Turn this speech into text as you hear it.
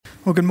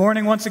Well, good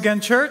morning once again,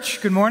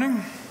 church. Good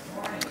morning.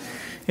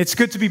 It's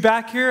good to be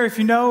back here. If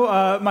you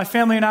know, my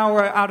family and I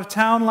were out of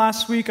town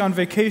last week on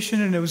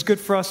vacation, and it was good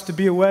for us to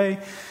be away,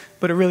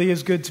 but it really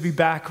is good to be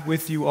back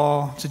with you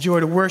all. It's a joy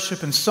to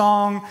worship and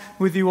song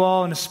with you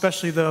all, and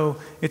especially, though,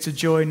 it's a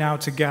joy now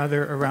to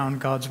gather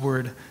around God's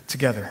Word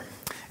together.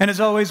 And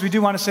as always, we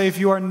do want to say if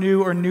you are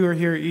new or newer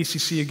here at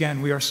ECC,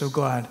 again, we are so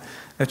glad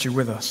that you're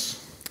with us.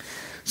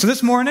 So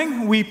this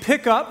morning, we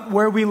pick up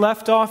where we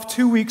left off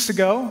 2 weeks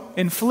ago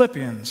in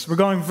Philippians. We're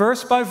going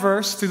verse by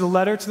verse through the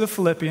letter to the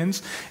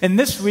Philippians. And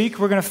this week,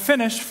 we're going to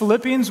finish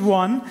Philippians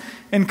 1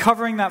 and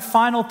covering that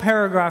final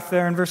paragraph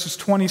there in verses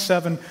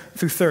 27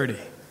 through 30.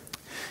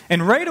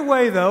 And right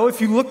away, though,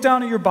 if you look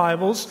down at your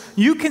Bibles,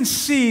 you can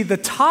see the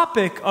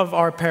topic of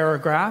our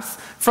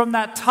paragraph from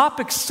that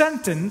topic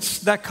sentence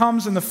that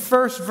comes in the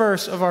first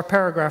verse of our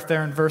paragraph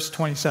there in verse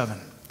 27.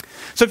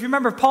 So if you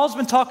remember, Paul's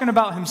been talking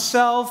about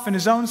himself and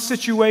his own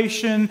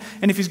situation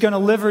and if he's going to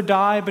live or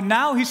die, but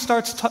now he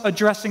starts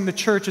addressing the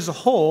church as a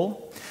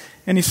whole,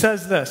 and he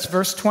says this,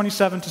 verse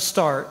 27 to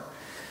start,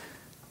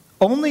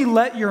 "Only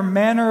let your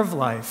manner of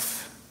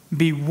life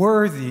be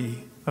worthy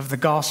of the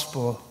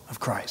gospel of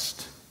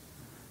Christ."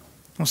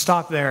 We'll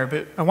stop there,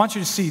 but I want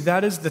you to see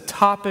that is the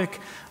topic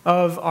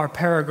of our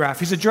paragraph.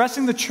 He's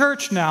addressing the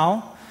church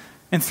now.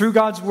 And through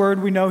God's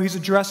word, we know he's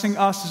addressing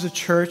us as a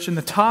church, and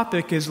the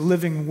topic is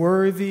living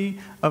worthy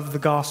of the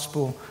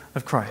gospel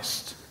of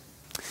Christ.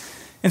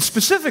 And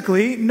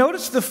specifically,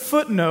 notice the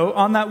footnote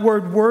on that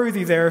word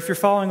worthy there if you're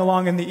following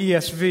along in the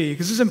ESV,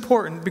 because this is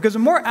important, because a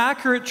more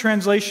accurate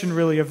translation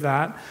really of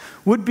that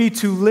would be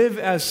to live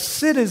as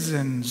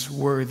citizens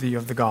worthy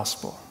of the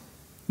gospel.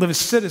 Live as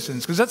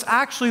citizens, because that's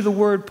actually the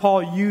word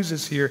Paul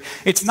uses here.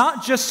 It's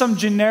not just some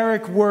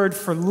generic word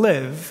for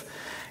live.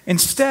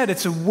 Instead,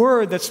 it's a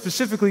word that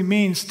specifically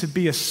means to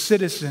be a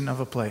citizen of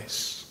a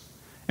place.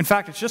 In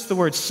fact, it's just the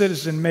word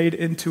citizen made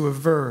into a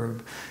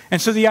verb. And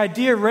so the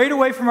idea right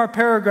away from our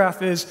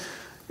paragraph is,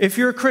 if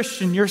you're a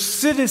Christian, your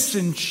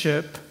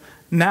citizenship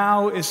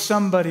now is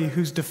somebody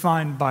who's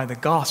defined by the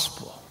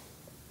gospel.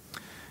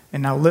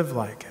 And now live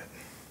like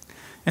it.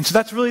 And so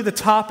that's really the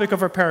topic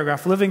of our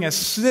paragraph, living as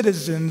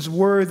citizens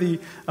worthy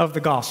of the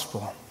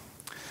gospel.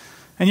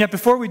 And yet,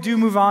 before we do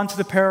move on to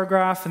the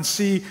paragraph and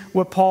see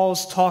what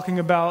Paul's talking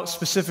about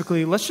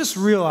specifically, let's just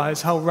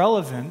realize how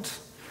relevant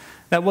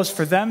that was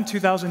for them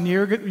 2,000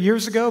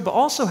 years ago, but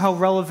also how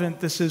relevant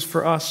this is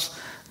for us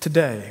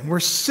today. We're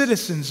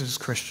citizens as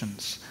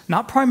Christians,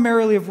 not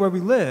primarily of where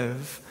we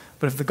live,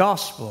 but of the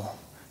gospel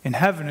in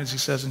heaven, as he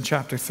says in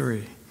chapter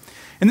 3.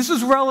 And this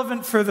is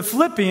relevant for the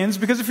Philippians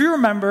because if you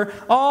remember,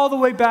 all the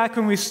way back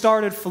when we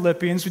started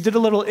Philippians, we did a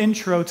little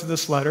intro to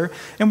this letter,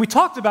 and we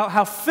talked about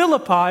how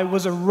Philippi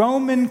was a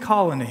Roman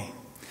colony.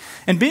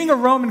 And being a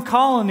Roman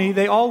colony,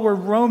 they all were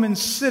Roman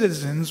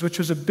citizens, which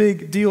was a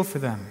big deal for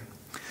them.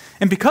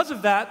 And because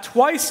of that,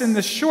 twice in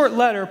this short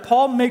letter,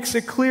 Paul makes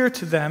it clear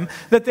to them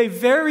that they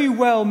very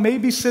well may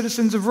be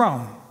citizens of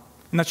Rome.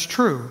 And that's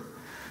true.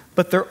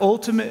 But their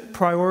ultimate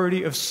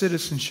priority of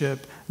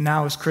citizenship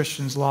now as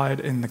Christians lied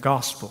in the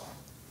gospel.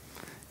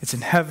 It's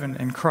in heaven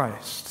in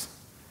Christ.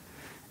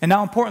 And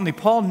now importantly,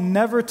 Paul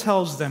never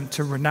tells them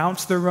to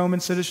renounce their Roman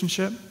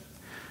citizenship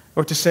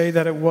or to say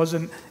that it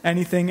wasn't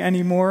anything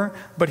anymore,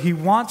 but he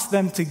wants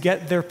them to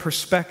get their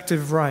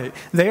perspective right.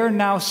 They are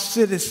now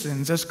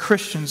citizens as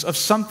Christians of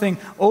something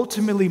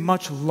ultimately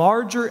much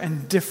larger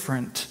and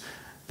different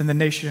than the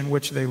nation in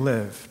which they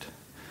lived.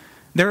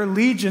 Their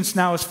allegiance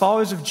now as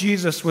followers of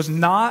Jesus was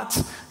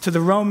not to the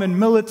Roman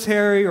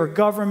military or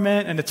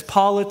government and its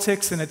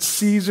politics and its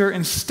Caesar.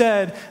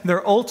 Instead,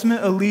 their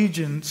ultimate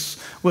allegiance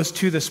was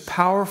to this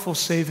powerful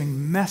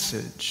saving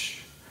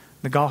message,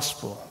 the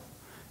gospel,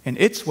 and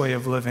its way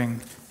of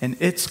living and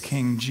its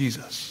King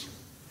Jesus.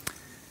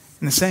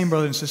 And the same,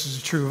 brothers and sisters,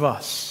 is true of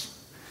us.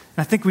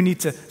 And I think we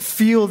need to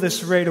feel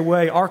this right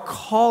away. Our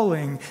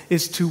calling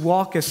is to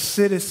walk as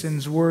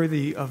citizens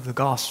worthy of the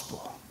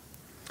gospel.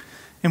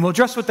 And we'll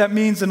address what that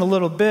means in a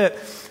little bit.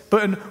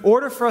 But in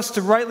order for us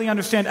to rightly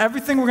understand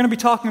everything we're going to be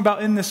talking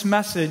about in this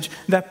message,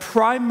 that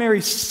primary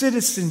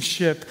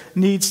citizenship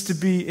needs to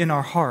be in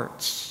our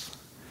hearts.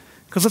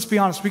 Because let's be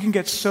honest, we can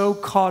get so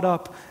caught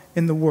up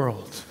in the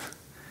world,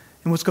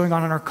 and what's going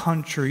on in our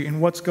country,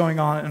 and what's going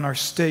on in our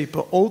state.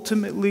 But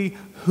ultimately,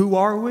 who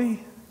are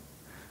we?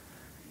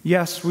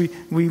 Yes, we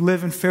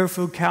live in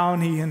Fairfield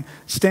County and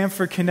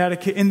Stamford,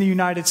 Connecticut, in the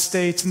United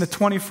States in the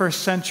 21st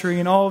century,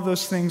 and all of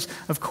those things,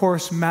 of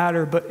course,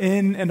 matter. But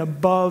in and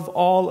above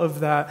all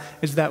of that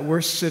is that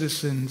we're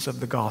citizens of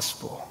the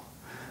gospel,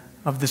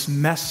 of this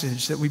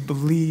message that we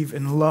believe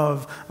and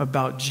love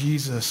about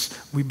Jesus.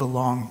 We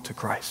belong to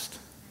Christ.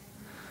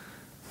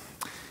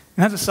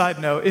 And as a side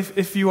note,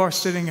 if you are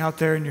sitting out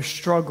there and you're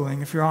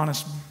struggling, if you're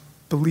honest,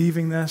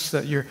 believing this,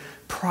 that your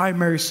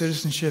primary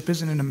citizenship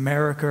isn't in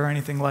America or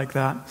anything like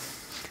that,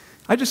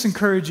 I just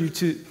encourage you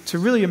to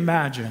really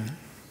imagine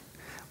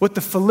what the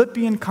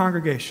Philippian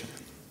congregation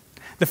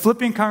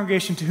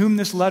to whom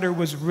this letter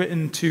was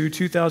written to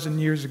 2,000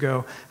 years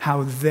ago,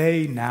 how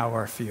they now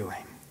are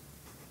feeling.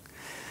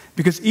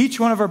 Because each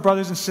one of our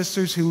brothers and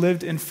sisters who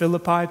lived in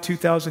Philippi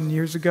 2,000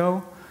 years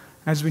ago,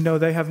 as we know,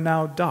 they have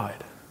now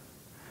died.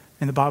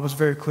 And the Bible is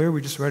very clear,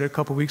 we just read it a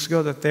couple weeks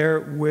ago, that they're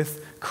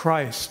with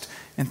Christ.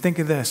 And think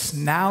of this,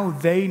 now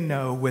they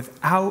know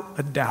without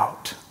a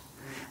doubt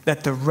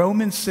that the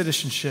Roman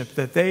citizenship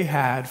that they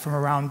had from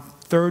around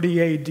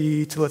 30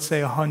 AD to, let's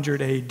say,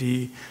 100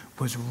 AD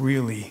was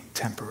really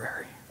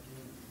temporary.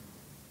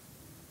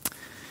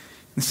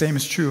 The same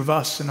is true of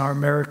us in our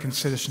American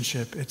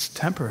citizenship. It's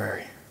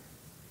temporary.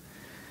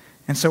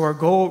 And so our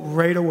goal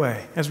right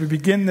away, as we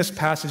begin this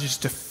passage, is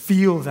to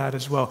feel that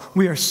as well.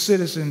 We are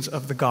citizens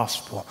of the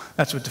gospel.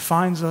 That's what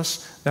defines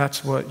us.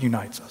 That's what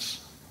unites us.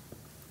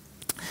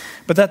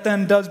 But that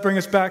then does bring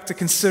us back to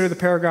consider the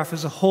paragraph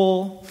as a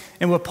whole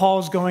and what Paul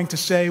is going to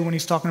say when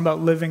he's talking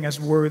about living as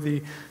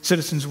worthy,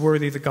 citizens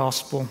worthy of the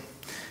gospel. And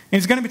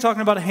he's going to be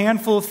talking about a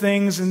handful of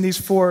things in these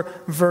 4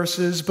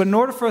 verses, but in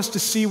order for us to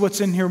see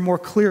what's in here more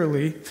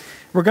clearly,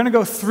 we're going to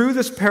go through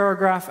this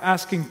paragraph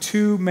asking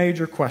 2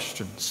 major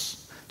questions.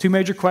 2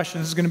 major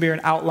questions is going to be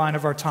an outline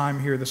of our time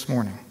here this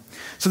morning.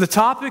 So the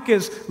topic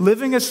is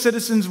living as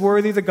citizens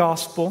worthy of the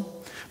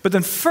gospel, but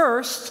then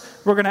first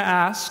we're going to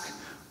ask,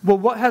 well,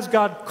 what has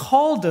God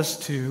called us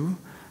to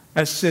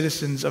as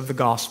citizens of the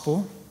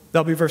gospel?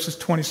 That'll be verses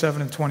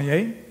 27 and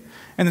 28.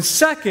 And then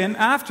second,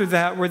 after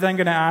that, we're then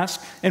going to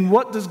ask, and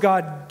what does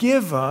God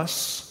give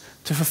us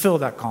to fulfill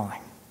that calling?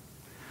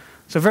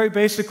 So very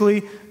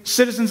basically,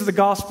 citizens of the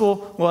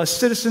gospel, well, as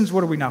citizens,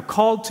 what are we now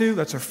called to?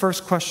 That's our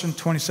first question,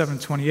 27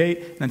 and 28.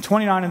 And then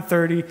 29 and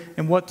 30,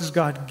 and what does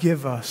God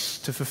give us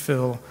to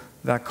fulfill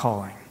that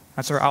calling?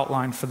 That's our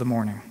outline for the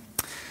morning.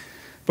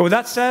 But with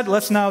that said,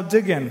 let's now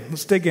dig in.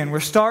 Let's dig in.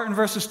 We're starting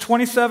verses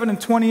 27 and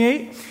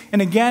 28.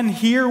 And again,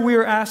 here we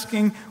are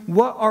asking,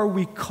 what are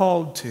we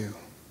called to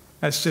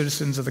as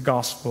citizens of the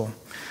gospel?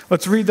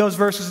 Let's read those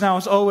verses now.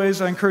 As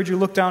always, I encourage you to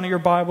look down at your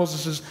Bibles.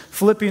 This is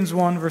Philippians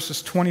 1,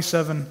 verses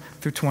 27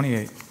 through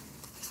 28.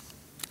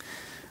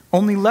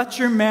 Only let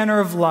your manner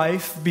of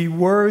life be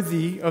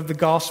worthy of the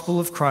gospel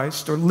of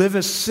Christ, or live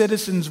as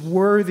citizens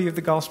worthy of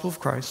the gospel of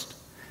Christ,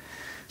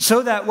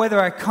 so that whether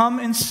I come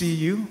and see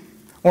you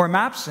or am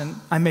absent,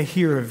 I may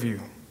hear of you,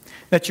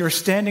 that you are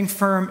standing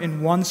firm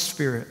in one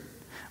spirit,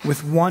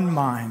 with one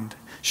mind,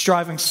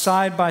 striving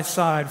side by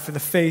side for the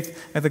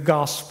faith of the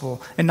gospel,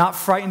 and not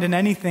frightened in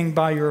anything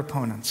by your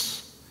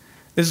opponents.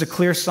 This is a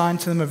clear sign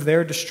to them of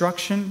their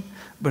destruction,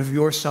 but of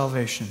your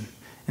salvation,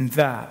 and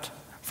that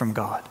from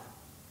God.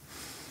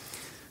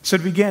 So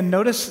to begin,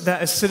 notice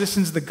that as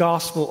citizens of the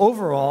gospel,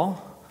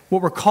 overall,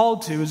 what we're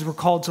called to is we're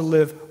called to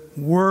live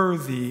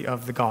worthy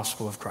of the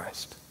gospel of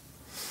Christ.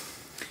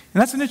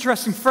 And that's an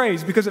interesting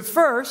phrase because at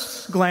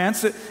first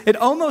glance, it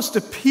almost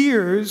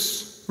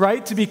appears,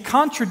 right, to be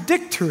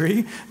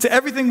contradictory to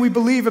everything we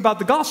believe about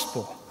the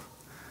gospel.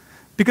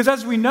 Because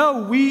as we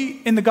know,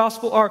 we in the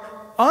gospel are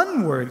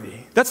unworthy.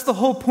 That's the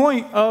whole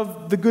point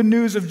of the good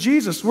news of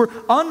Jesus. We're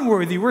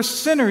unworthy. We're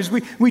sinners.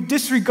 We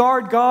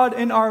disregard God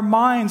in our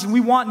minds, and we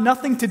want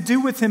nothing to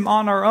do with Him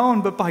on our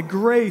own. But by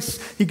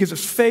grace, He gives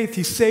us faith.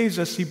 He saves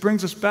us. He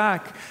brings us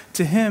back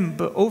to Him.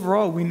 But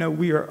overall, we know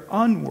we are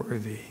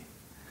unworthy.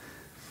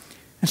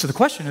 And so the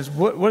question is,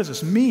 what does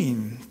this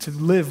mean to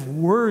live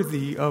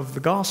worthy of the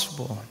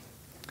gospel?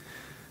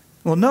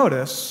 Well,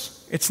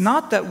 notice, it's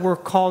not that we're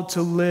called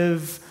to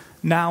live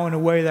now in a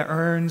way that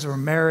earns or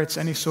merits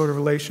any sort of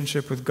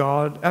relationship with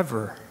God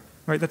ever.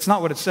 Right? That's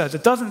not what it says.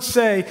 It doesn't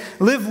say,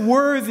 live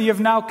worthy of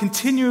now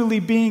continually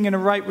being in a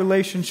right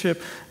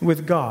relationship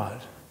with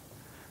God.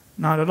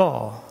 Not at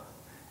all.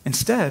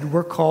 Instead,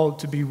 we're called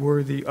to be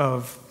worthy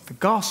of the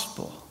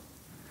gospel.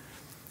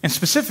 And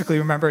specifically,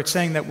 remember, it's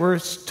saying that we're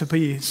to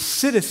be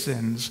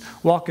citizens,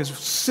 walk as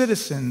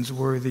citizens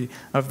worthy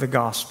of the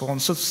gospel.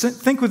 And so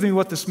think with me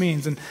what this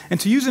means. And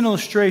to use an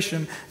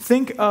illustration,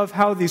 think of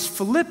how these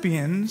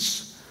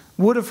Philippians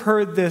would have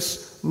heard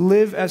this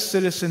live as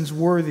citizens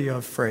worthy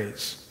of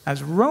phrase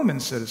as Roman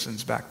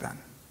citizens back then.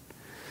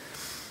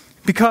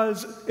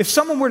 Because if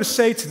someone were to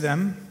say to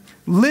them,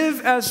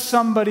 live as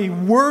somebody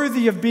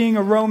worthy of being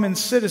a Roman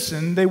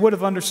citizen, they would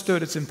have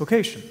understood its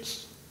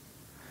implications.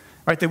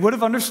 Right, they would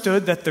have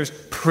understood that there's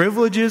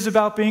privileges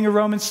about being a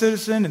Roman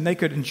citizen and they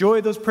could enjoy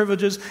those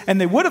privileges, and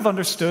they would have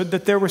understood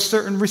that there were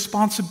certain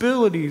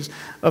responsibilities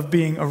of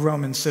being a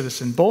Roman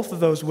citizen. Both of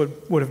those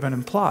would have been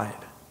implied.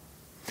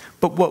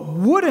 But what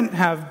wouldn't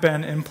have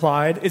been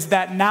implied is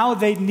that now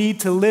they need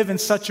to live in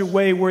such a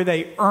way where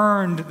they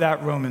earned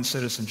that Roman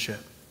citizenship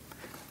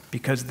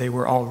because they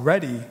were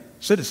already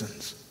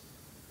citizens.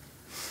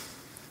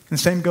 And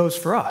the same goes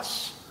for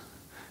us.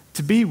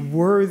 To be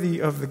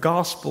worthy of the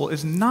gospel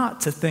is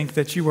not to think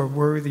that you are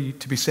worthy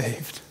to be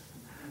saved.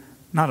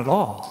 Not at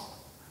all.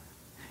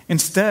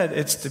 Instead,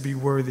 it's to be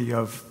worthy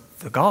of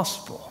the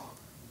gospel.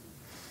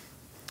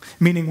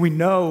 Meaning we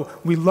know,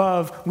 we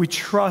love, we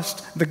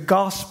trust the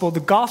gospel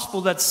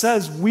that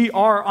says we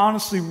are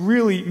honestly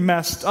really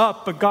messed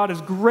up, but God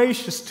is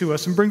gracious to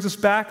us and brings us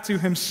back to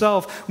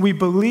Himself. We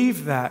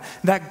believe that.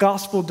 That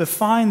gospel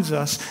defines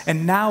us,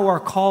 and now our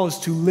call is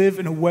to live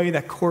in a way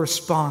that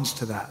corresponds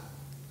to that.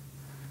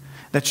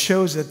 that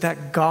shows that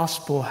that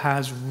gospel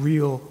has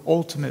real,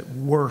 ultimate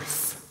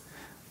worth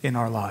in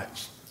our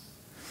lives.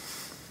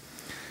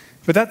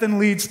 But that then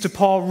leads to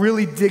Paul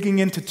really digging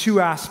into two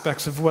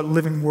aspects of what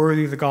living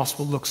worthy of the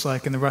gospel looks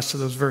like in the rest of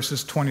those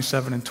verses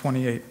 27 and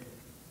 28.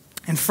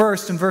 And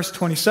first, in verse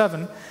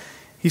 27,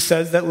 he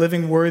says that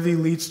living worthy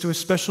leads to a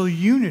special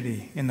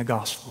unity in the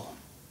gospel.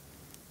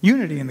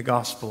 Unity in the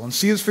gospel. And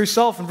see this for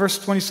yourself in verse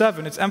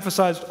 27. It's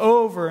emphasized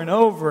over and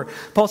over.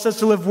 Paul says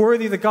to live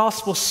worthy of the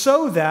gospel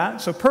so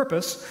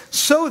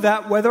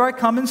that whether I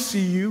come and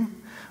see you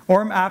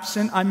or am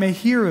absent, I may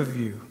hear of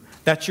you,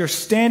 that you're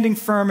standing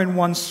firm in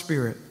one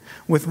spirit,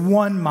 with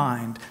one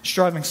mind,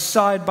 striving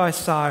side by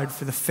side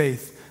for the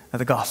faith of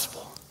the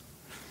gospel.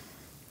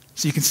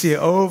 So you can see it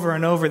over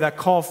and over, that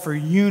call for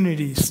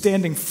unity,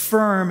 standing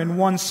firm in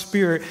one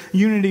spirit,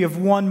 unity of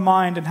one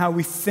mind and how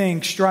we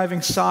think,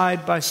 striving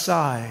side by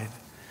side.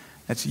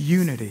 That's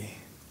unity.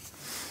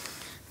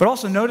 But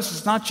also notice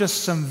it's not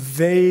just some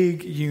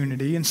vague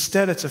unity.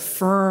 Instead, it's a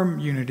firm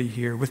unity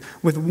here,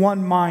 with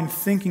one mind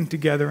thinking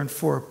together and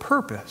for a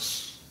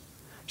purpose,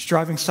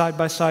 striving side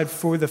by side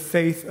for the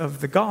faith of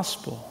the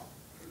gospel.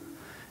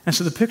 And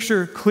so the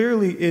picture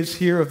clearly is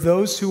here of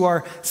those who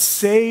are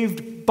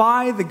saved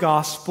by the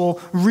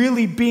gospel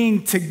really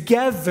being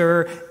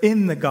together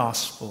in the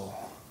gospel.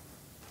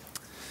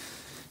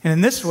 And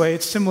in this way,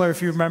 it's similar,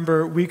 if you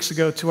remember weeks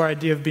ago, to our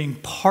idea of being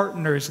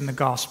partners in the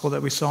gospel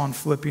that we saw in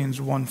Philippians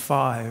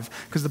 1:5.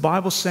 Because the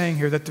Bible's saying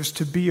here that there's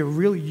to be a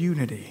real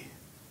unity,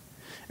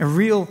 a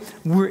real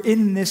we're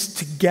in this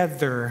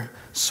together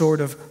sort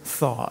of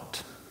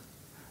thought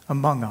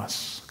among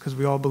us, because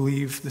we all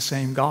believe the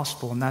same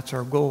gospel, and that's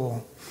our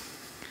goal.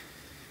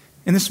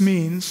 And this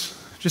means,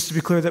 just to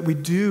be clear, that we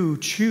do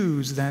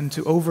choose then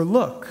to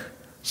overlook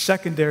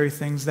secondary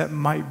things that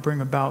might bring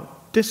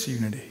about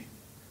disunity.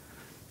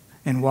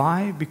 And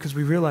why? Because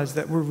we realize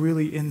that we're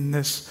really in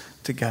this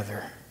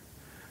together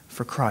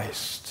for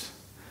Christ,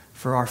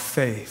 for our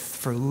faith,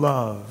 for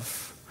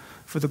love,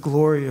 for the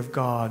glory of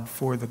God,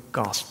 for the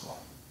gospel.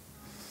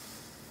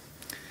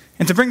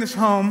 And to bring this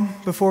home,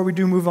 before we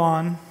do move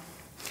on,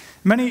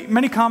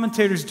 Many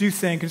commentators do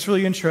think, it's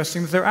really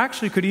interesting, that there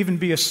actually could even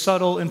be a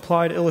subtle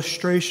implied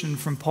illustration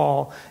from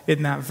Paul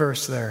in that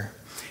verse there.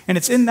 And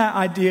it's in that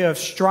idea of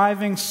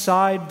striving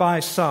side by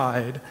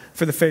side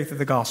for the faith of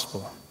the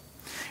gospel.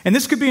 And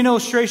this could be an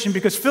illustration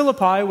because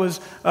Philippi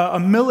was a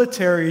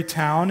military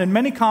town, and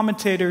many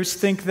commentators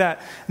think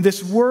that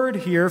this word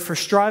here for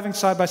striving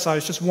side by side,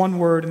 it's just one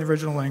word in the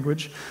original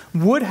language,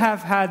 would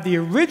have had the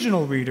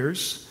original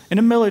readers in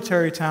a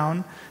military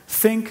town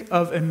think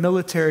of a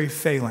military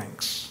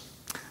phalanx.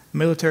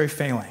 Military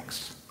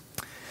phalanx.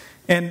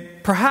 And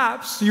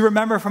perhaps you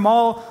remember from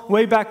all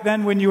way back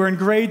then when you were in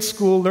grade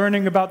school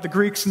learning about the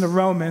Greeks and the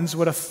Romans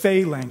what a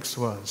phalanx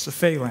was. A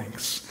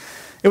phalanx.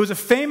 It was a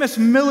famous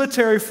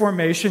military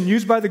formation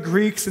used by the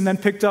Greeks and then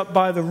picked up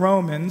by the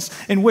Romans,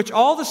 in which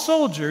all the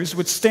soldiers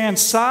would stand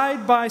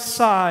side by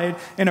side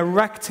in a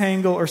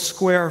rectangle or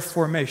square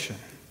formation.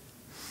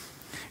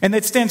 And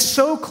they'd stand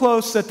so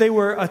close that they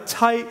were a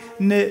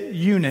tight-knit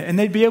unit. And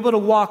they'd be able to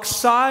walk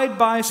side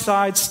by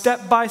side,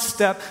 step by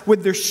step,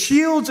 with their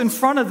shields in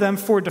front of them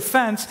for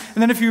defense.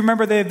 And then if you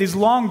remember, they had these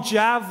long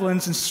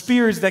javelins and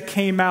spears that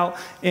came out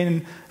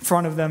in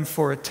front of them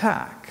for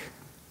attack.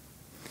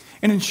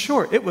 And in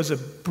short, it was a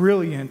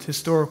brilliant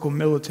historical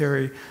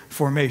military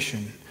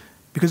formation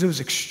because it was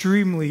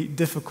extremely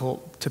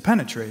difficult to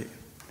penetrate.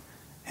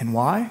 And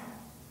why?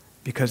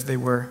 Because they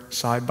were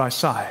side by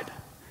side.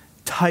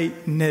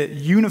 Tight-knit,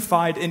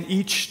 unified in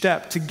each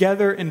step,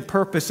 together in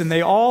purpose, and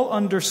they all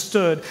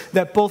understood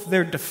that both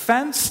their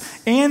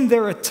defense and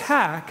their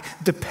attack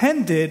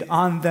depended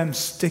on them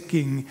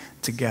sticking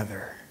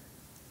together.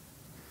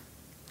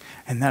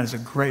 And that is a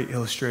great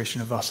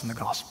illustration of us in the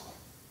gospel.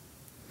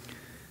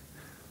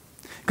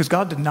 Because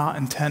God did not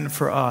intend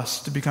for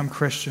us to become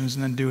Christians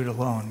and then do it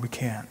alone. We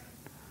can't.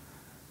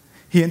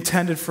 He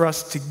intended for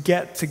us to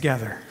get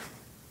together,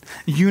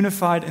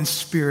 unified in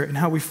spirit and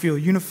how we feel,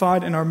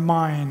 unified in our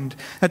mind.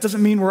 That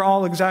doesn't mean we're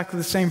all exactly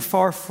the same,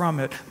 far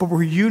from it, but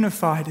we're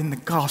unified in the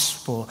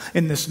gospel,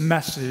 in this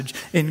message,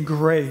 in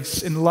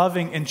grace, in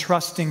loving and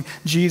trusting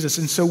Jesus.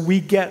 And so we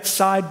get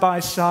side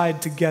by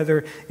side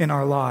together in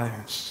our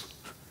lives.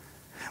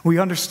 We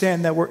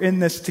understand that we're in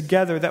this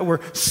together, that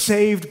we're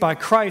saved by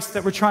Christ,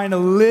 that we're trying to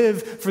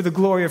live for the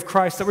glory of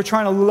Christ, that we're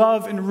trying to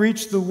love and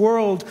reach the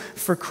world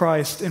for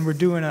Christ, and we're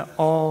doing it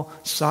all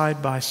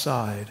side by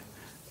side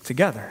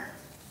together.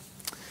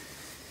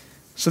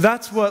 So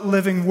that's what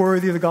living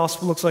worthy of the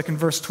gospel looks like in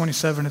verse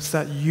 27. It's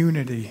that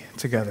unity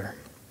together.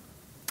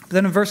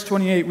 Then in verse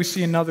 28, we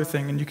see another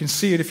thing, and you can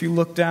see it if you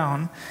look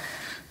down,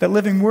 that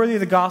living worthy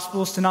of the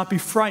gospel is to not be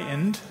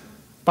frightened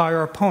by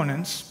our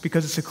opponents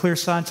because it's a clear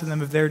sign to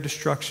them of their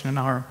destruction and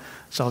our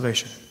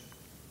salvation.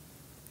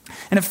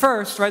 And at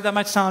first, right, that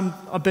might sound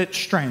a bit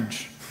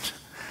strange.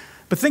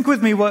 But think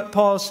with me what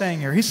Paul is saying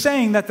here. He's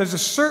saying that there's a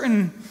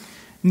certain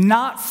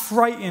not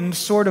frightened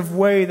sort of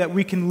way that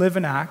we can live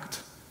and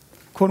act,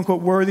 quote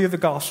unquote, worthy of the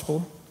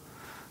gospel,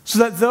 so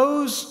that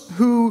those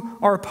who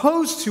are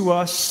opposed to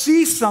us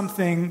see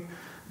something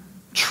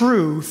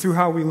true through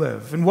how we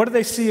live. And what do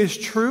they see as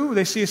true?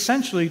 They see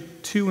essentially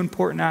two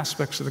important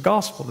aspects of the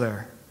gospel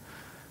there.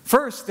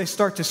 First, they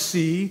start to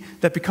see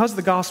that because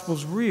the gospel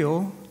is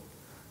real,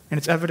 and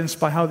it's evidenced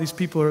by how these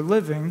people are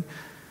living,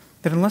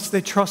 that unless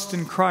they trust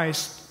in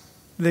Christ,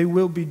 they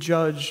will be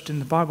judged, and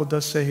the Bible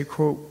does say,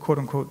 quote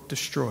unquote,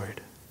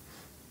 destroyed.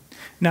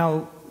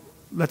 Now,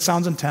 that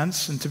sounds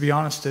intense, and to be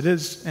honest, it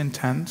is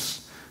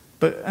intense.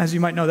 But as you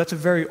might know, that's a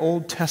very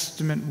Old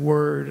Testament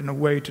word and a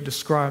way to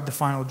describe the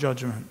final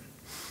judgment.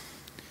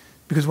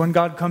 Because when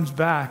God comes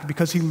back,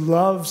 because he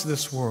loves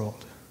this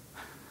world,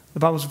 the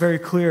Bible is very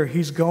clear,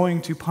 he's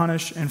going to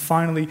punish and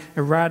finally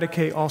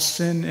eradicate all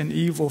sin and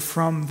evil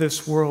from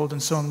this world.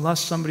 And so unless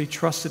somebody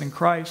trusted in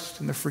Christ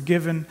and they're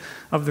forgiven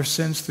of their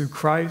sins through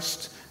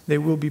Christ, they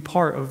will be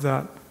part of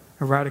that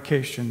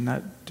eradication,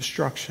 that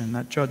destruction,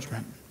 that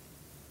judgment.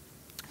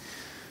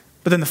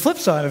 But then the flip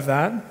side of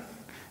that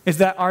is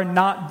that our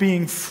not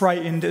being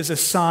frightened is a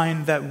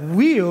sign that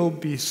we'll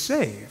be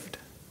saved,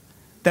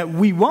 that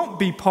we won't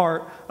be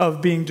part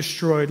of being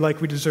destroyed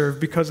like we deserve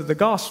because of the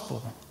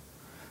gospel.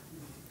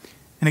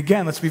 And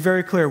again, let's be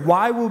very clear.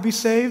 Why we'll be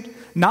saved?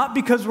 Not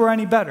because we're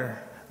any better,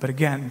 but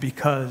again,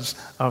 because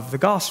of the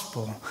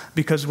gospel.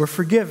 Because we're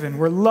forgiven,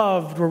 we're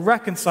loved, we're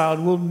reconciled,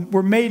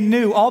 we're made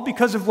new, all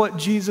because of what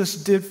Jesus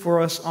did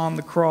for us on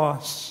the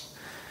cross.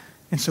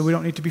 And so we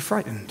don't need to be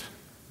frightened.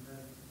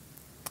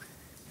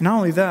 And not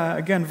only that,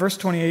 again, verse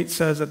 28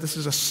 says that this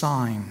is a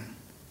sign,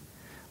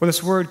 or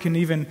this word can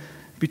even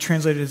be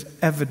translated as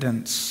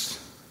evidence.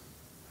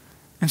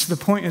 And so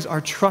the point is,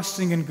 our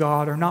trusting in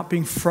God, or not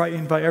being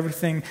frightened by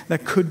everything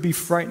that could be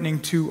frightening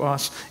to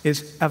us,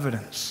 is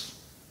evidence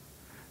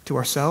to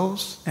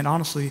ourselves and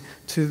honestly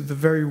to the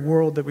very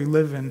world that we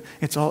live in.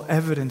 It's all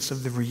evidence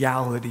of the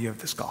reality of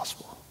this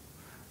gospel,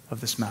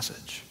 of this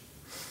message.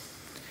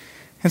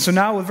 And so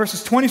now with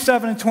verses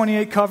 27 and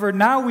 28 covered,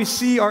 now we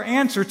see our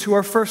answer to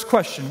our first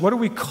question. What are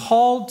we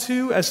called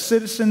to as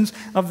citizens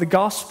of the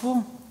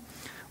gospel?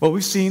 Well,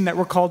 we've seen that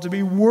we're called to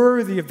be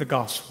worthy of the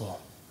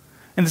gospel.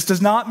 And this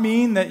does not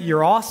mean that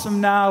you're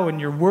awesome now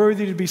and you're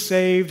worthy to be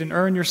saved and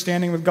earn your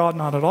standing with God.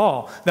 Not at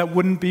all. That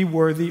wouldn't be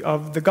worthy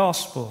of the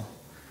gospel.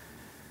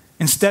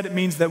 Instead, it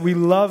means that we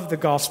love the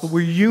gospel. We're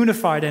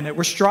unified in it.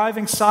 We're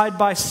striving side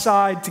by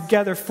side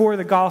together for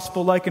the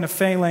gospel like in a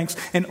phalanx.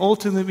 And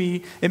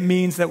ultimately, it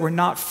means that we're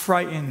not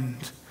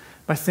frightened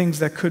by things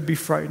that could be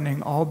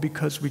frightening, all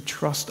because we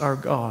trust our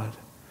God.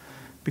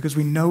 Because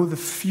we know the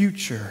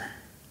future.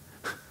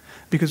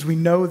 Because we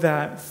know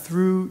that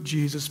through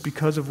Jesus,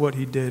 because of what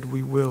he did,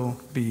 we will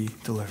be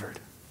delivered.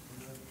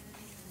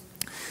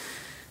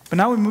 But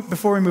now,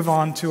 before we move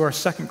on to our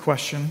second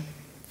question,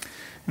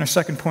 and our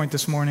second point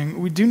this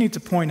morning, we do need to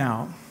point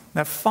out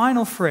that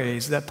final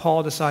phrase that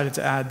Paul decided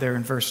to add there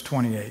in verse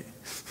 28.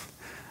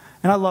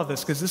 And I love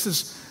this because this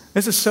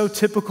is so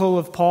typical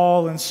of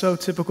Paul and so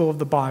typical of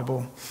the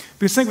Bible.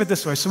 Because think of it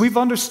this way. So we've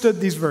understood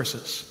these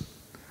verses.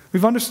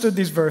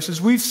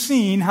 We've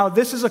seen how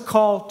this is a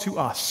call to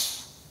us.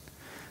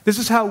 This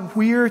is how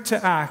we're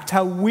to act,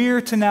 how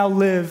we're to now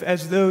live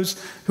as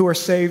those who are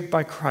saved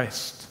by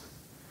Christ.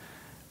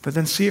 But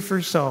then see it for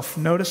yourself.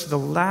 Notice the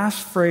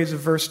last phrase of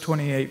verse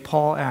 28,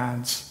 Paul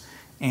adds,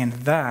 and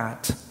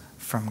that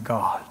from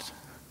God.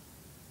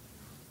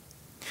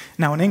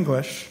 Now in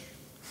English,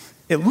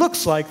 it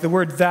looks like the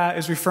word that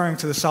is referring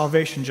to the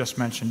salvation just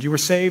mentioned. You were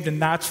saved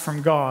and that's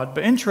from God.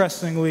 But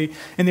interestingly,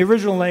 in the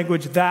original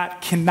language,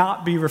 that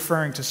cannot be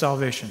referring to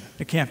salvation.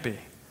 It can't be.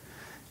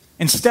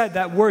 Instead,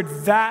 that word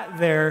that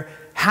there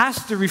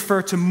has to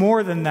refer to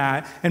more than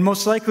that, and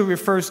most likely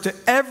refers to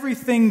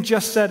everything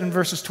just said in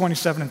verses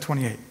 27 and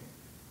 28.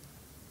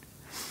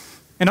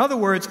 In other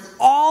words,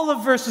 all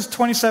of verses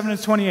 27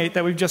 and 28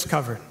 that we've just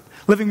covered,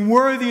 living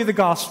worthy of the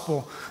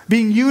gospel,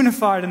 being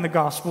unified in the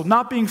gospel,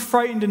 not being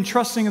frightened and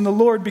trusting in the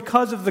Lord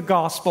because of the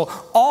gospel,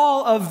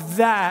 all of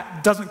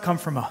that doesn't come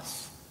from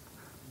us.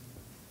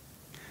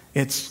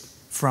 It's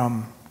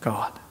from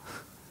God.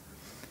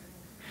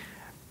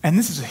 And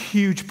this is a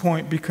huge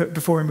point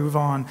before we move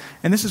on.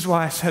 And this is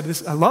why I said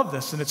this. I love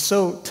this. And it's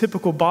so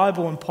typical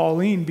Bible and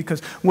Pauline,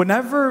 because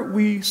whenever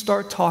we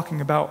start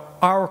talking about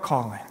our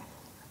calling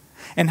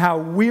and how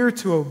we're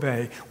to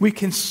obey, we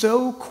can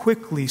so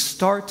quickly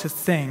start to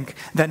think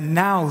that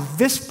now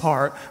this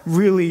part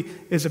really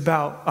is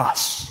about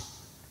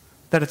us,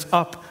 that it's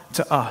up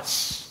to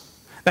us.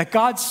 That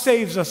God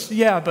saves us,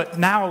 yeah, but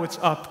now it's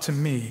up to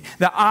me.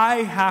 That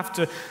I have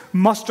to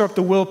muster up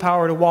the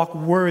willpower to walk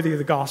worthy of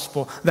the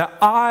gospel. That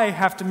I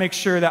have to make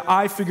sure that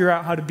I figure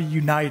out how to be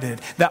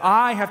united. That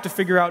I have to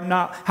figure out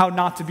how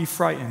not to be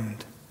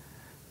frightened.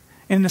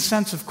 In a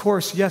sense, of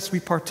course, yes,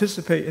 we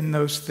participate in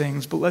those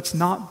things, but let's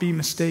not be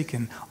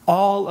mistaken.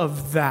 All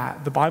of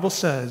that, the Bible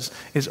says,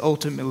 is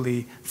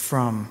ultimately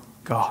from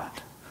God,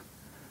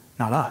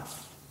 not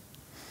us.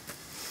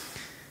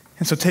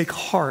 And so take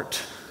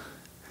heart.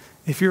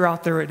 If you're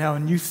out there right now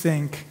and you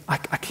think, I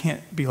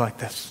can't be like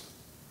this.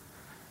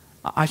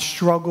 I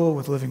struggle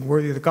with living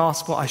worthy of the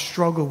gospel. I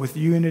struggle with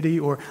unity,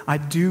 or I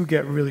do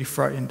get really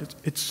frightened.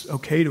 It's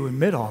okay to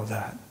admit all of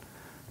that.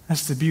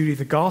 That's the beauty of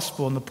the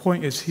gospel. And the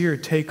point is here,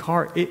 take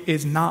heart. It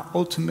is not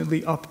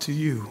ultimately up to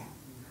you.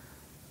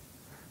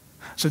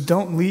 So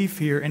don't leave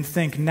here and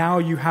think now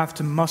you have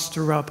to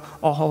muster up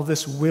all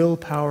this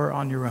willpower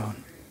on your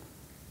own.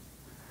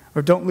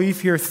 Or don't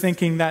leave here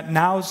thinking that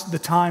now's the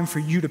time for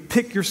you to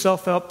pick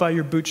yourself up by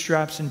your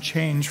bootstraps and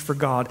change for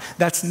God.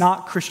 That's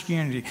not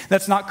Christianity.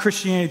 That's not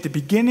Christianity at the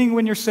beginning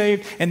when you're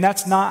saved, and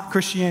that's not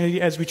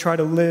Christianity as we try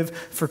to live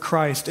for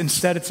Christ.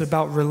 Instead, it's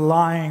about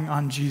relying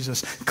on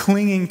Jesus,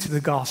 clinging to the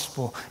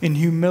gospel in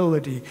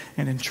humility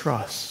and in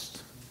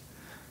trust.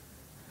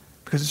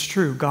 Because it's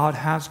true, God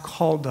has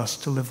called us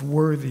to live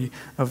worthy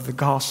of the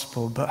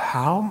gospel. But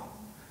how?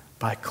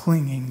 By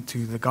clinging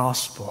to the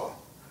gospel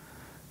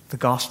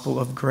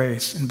of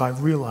grace, and by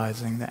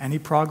realizing that any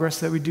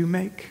progress that we do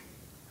make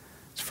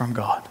is from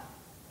God.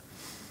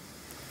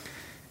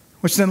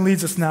 Which then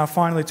leads us now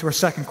finally to our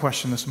second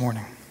question this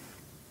morning.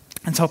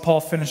 That's how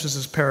Paul finishes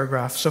his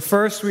paragraph. So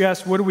first we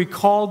asked, what are we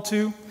called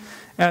to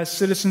as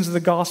citizens of the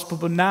gospel?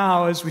 But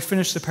now, as we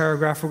finish the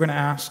paragraph, we're going to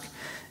ask,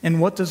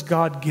 and what does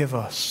God give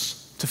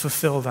us to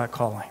fulfill that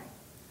calling?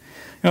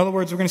 In other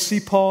words, we're going to see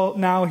Paul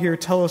now here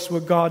tell us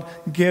what God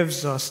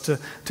gives us to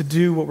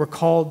do what we're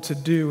called to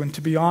do. And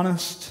to be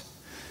honest,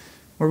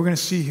 what we're going to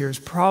see here is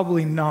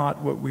probably not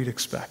what we'd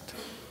expect.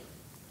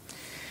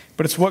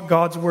 But it's what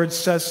God's word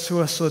says to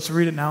us. So let's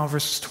read it now,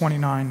 verses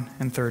 29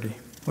 and 30.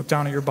 Look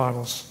down at your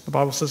Bibles. The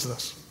Bible says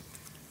this.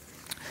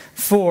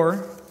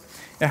 For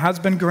it has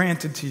been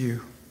granted to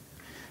you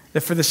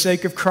that for the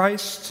sake of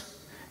Christ,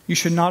 you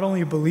should not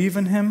only believe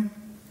in him,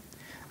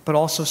 but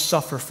also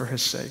suffer for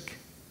his sake,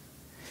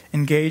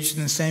 engaged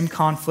in the same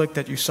conflict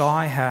that you saw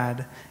I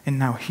had, and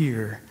now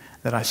hear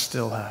that I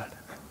still had.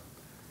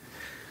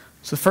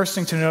 So the first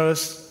thing to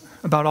notice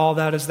about all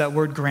that is that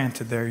word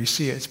granted there. You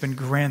see it, it's been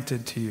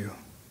granted to you.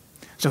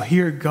 So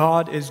here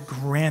God is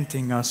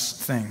granting us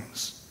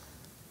things.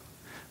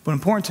 But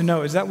important to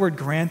note is that word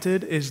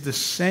granted is the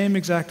same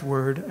exact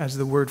word as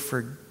the word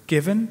for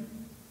given.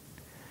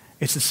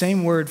 It's the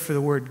same word for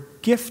the word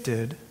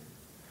gifted,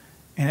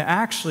 and it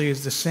actually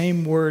is the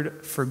same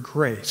word for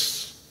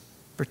grace,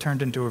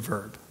 turned into a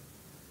verb.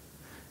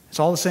 It's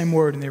all the same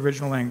word in the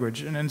original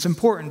language. And it's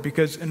important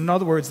because, in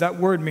other words, that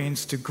word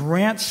means to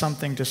grant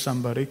something to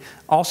somebody,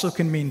 also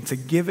can mean to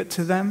give it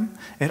to them.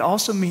 It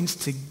also means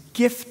to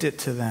gift it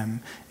to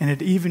them. And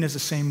it even is the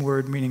same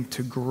word meaning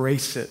to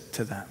grace it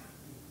to them.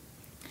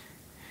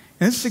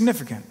 And this is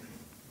significant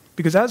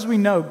because, as we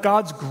know,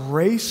 God's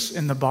grace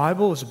in the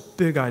Bible is a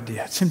big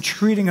idea. It's him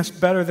treating us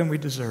better than we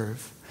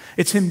deserve.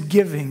 It's him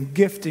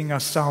gifting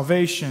us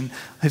salvation,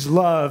 his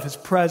love, his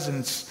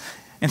presence.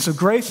 And so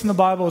grace in the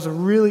Bible is a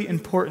really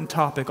important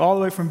topic, all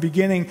the way from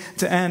beginning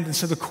to end. And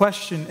so the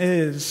question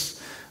is,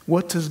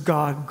 what does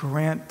God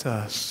grant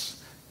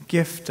us,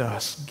 gift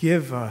us,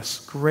 give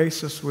us,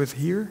 grace us with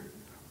here?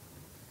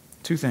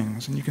 Two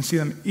things, and you can see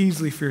them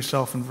easily for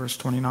yourself in verse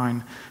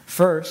 29.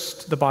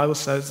 First, the Bible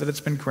says that it's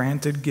been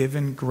granted,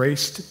 given,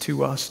 graced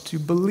to us to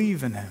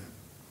believe in him.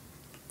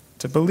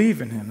 To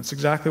believe in him. That's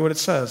exactly what it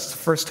says. It's the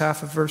first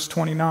half of verse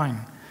 29.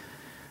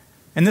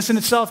 And this in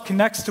itself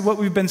connects to what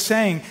we've been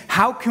saying.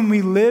 How can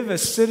we live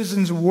as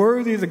citizens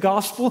worthy of the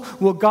gospel?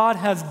 Well, God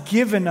has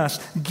given us,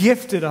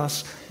 gifted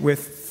us with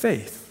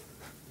faith.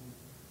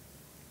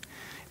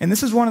 And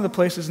this is one of the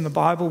places in the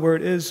Bible where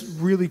it is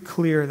really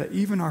clear that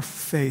even our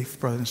faith,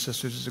 brothers and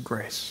sisters, is a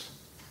grace.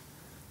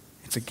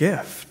 It's a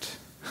gift.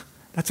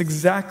 That's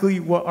exactly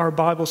what our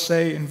Bibles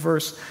say in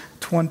verse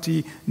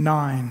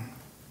 29.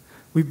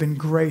 We've been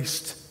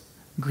graced,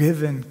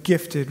 given,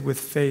 gifted with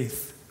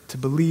faith to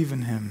believe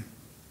in him.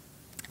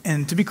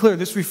 And to be clear,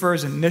 this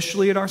refers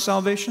initially at our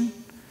salvation.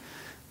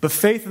 But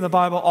faith in the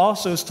Bible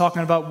also is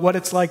talking about what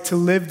it's like to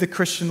live the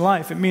Christian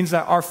life. It means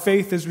that our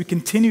faith, as we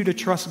continue to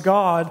trust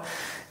God,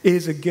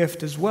 is a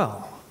gift as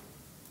well.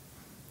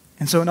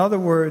 And so in other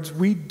words,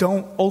 we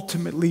don't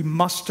ultimately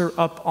muster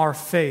up our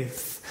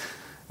faith.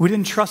 We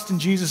didn't trust in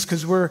Jesus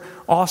because we're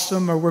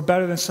awesome or we're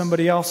better than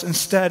somebody else.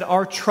 Instead,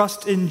 our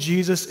trust in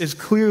Jesus is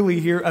clearly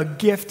here a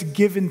gift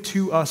given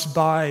to us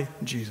by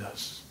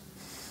Jesus.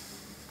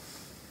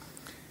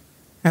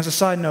 As a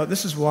side note,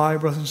 this is why,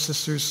 brothers and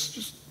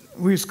sisters,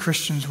 we as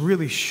Christians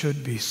really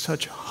should be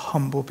such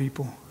humble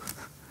people.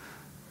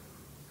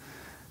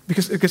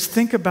 Because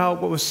think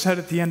about what was said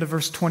at the end of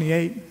verse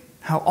 28,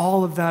 how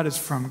all of that is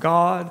from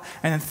God.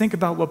 And then think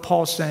about what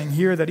Paul's saying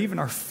here, that even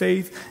our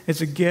faith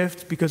is a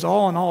gift, because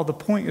all in all, the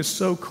point is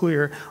so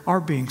clear, our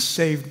being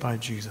saved by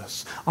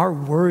Jesus, our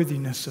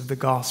worthiness of the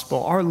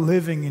gospel, our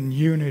living in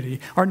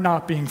unity, our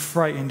not being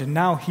frightened, and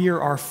now here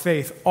our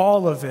faith,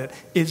 all of it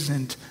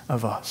isn't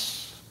of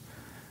us.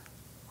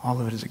 All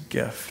of it is a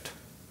gift.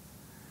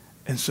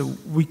 And so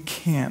we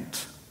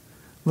can't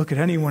look at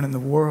anyone in the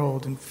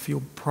world and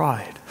feel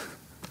pride.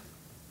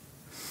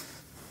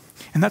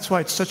 And that's why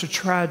it's such a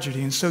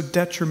tragedy and so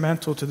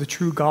detrimental to the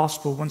true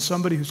gospel when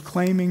somebody who's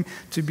claiming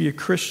to be a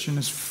Christian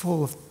is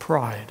full of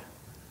pride.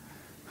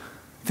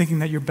 thinking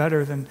that you're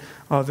better than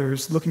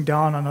others, looking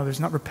down on others,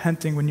 not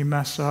repenting when you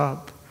mess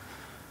up,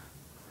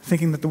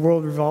 thinking that the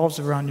world revolves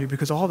around you,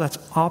 because all that's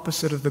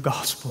opposite of the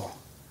gospel.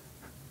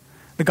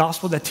 The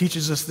gospel that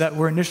teaches us that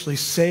we're initially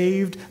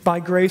saved by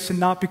grace and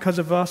not because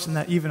of us, and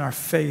that even our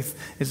faith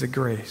is a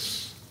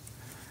grace.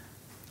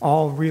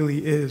 All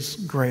really is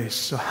grace.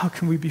 So how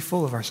can we be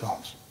full of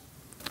ourselves?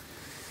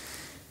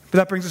 But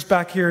that brings us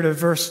back here to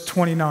verse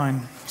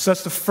 29. So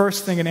that's the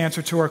first thing in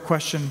answer to our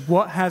question,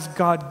 what has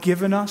God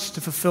given us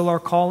to fulfill our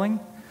calling?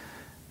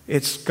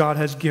 It's God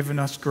has given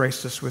us,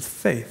 graced us with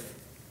faith.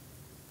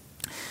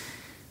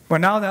 But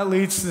now that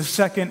leads to the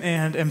second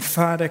and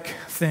emphatic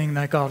thing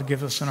that God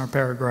gives us in our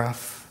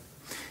paragraph.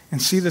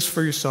 And see this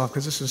for yourself,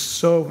 because this is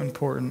so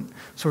important.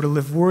 So to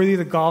live worthy of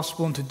the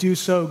gospel, and to do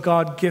so,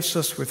 God gifts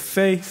us with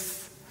faith.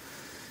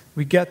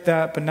 We get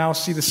that, but now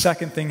see the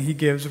second thing he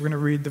gives. We're going to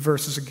read the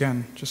verses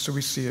again, just so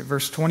we see it.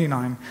 Verse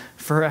 29,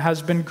 for it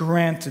has been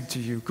granted to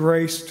you,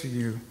 grace to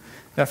you,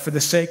 that for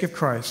the sake of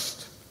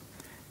Christ,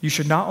 you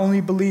should not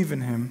only believe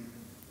in him,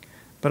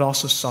 but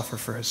also suffer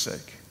for his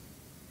sake.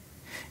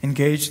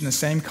 Engaged in the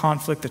same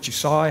conflict that you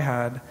saw I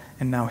had,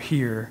 and now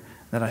hear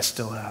that I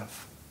still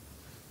have.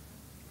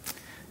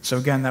 So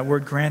again, that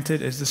word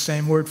granted is the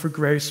same word for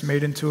grace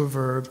made into a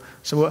verb.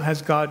 So what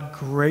has God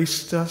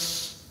graced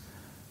us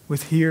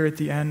with here at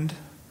the end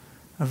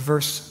of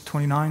verse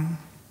 29?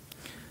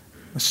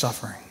 With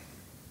suffering.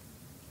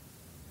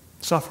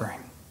 Suffering.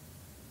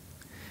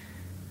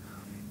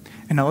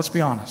 And now let's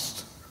be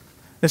honest.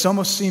 This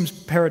almost seems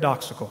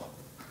paradoxical,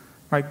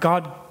 right?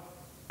 God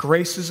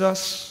graces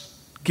us,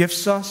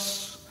 gifts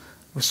us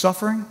with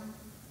suffering.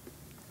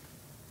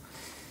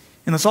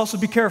 And let's also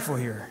be careful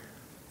here,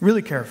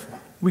 really careful.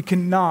 We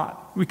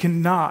cannot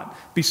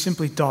be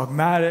simply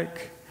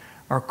dogmatic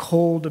or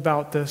cold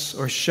about this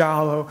or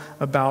shallow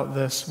about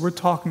this. We're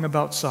talking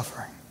about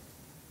suffering.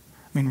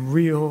 I mean,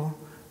 real,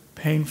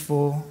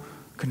 painful,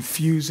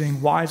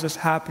 confusing. Why is this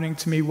happening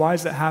to me? Why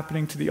is that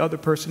happening to the other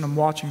person I'm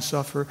watching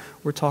suffer?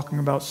 We're talking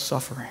about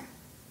suffering.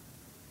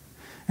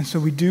 And so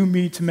we do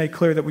need to make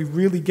clear that we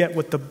really get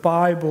what the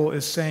Bible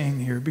is saying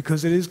here,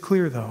 because it is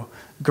clear, though,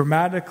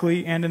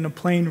 grammatically and in a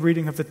plain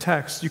reading of the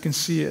text, you can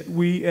see it.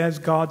 We as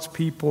God's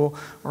people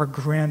are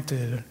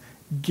granted,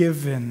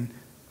 given,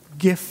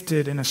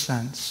 gifted in a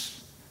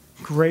sense,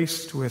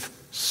 graced with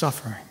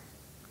suffering.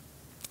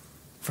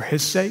 For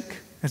his sake,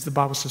 as the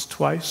Bible says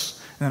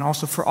twice, and then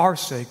also for our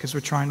sake as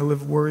we're trying to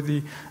live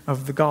worthy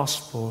of the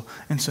gospel.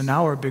 And so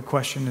now our big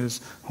question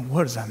is, well,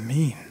 what does that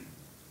mean?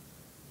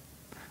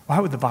 Why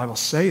would the Bible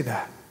say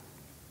that?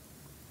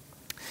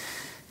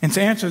 And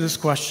to answer this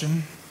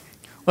question,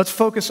 let's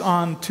focus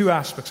on two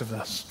aspects of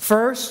this.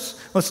 First,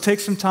 let's take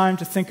some time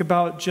to think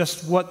about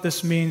just what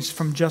this means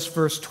from just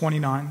verse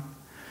 29.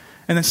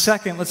 And then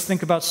second, let's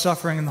think about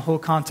suffering in the whole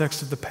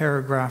context of the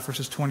paragraph,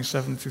 verses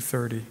 27 through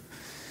 30.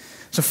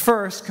 So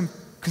first,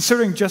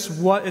 considering just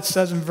what it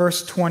says in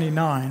verse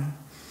 29,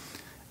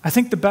 I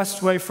think the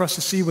best way for us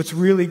to see what's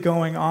really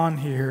going on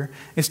here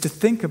is to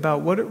think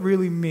about what it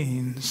really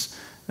means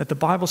that the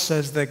Bible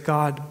says that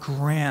God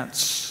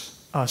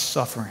grants us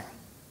suffering,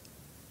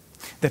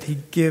 that he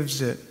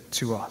gives it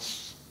to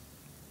us.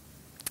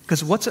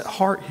 Because what's at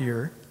heart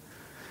here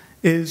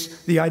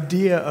is the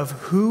idea of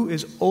who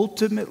is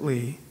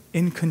ultimately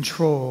in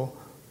control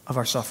of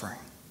our suffering.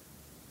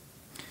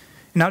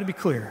 Now, to be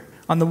clear,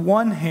 on the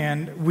one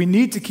hand, we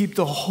need to keep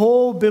the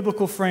whole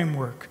biblical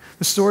framework,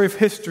 the story of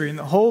history, and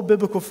the whole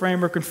biblical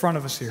framework in front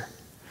of us here.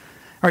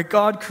 All right,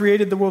 God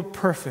created the world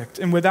perfect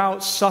and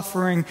without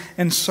suffering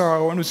and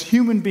sorrow, and it was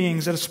human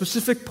beings at a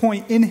specific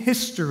point in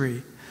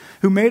history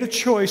who made a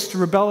choice to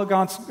rebel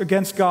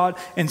against God,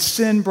 and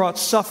sin brought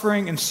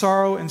suffering and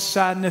sorrow and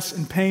sadness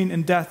and pain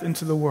and death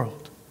into the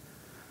world.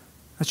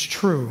 That's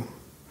true.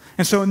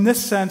 And so in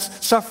this sense,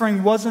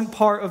 suffering wasn't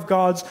part of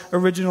God's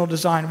original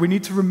design. We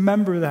need to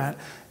remember that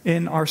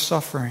in our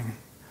suffering.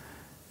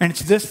 And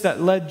it's this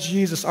that led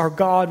Jesus, our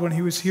God, when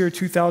he was here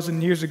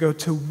 2,000 years ago,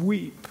 to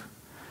weep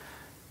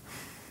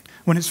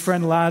when his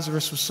friend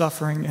Lazarus was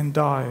suffering and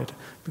died,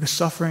 because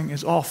suffering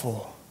is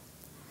awful.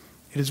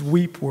 It is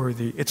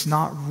weep-worthy. It's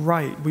not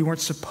right. We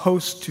weren't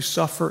supposed to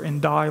suffer and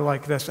die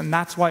like this, and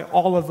that's why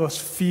all of us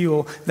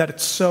feel that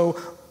it's so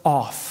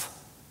off.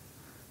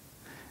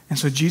 And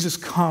so Jesus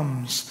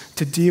comes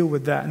to deal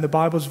with that, and the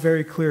Bible is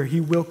very clear. He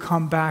will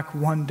come back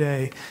one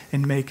day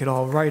and make it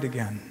all right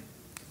again.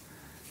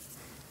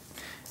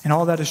 And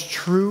all that is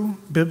true,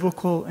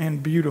 biblical,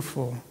 and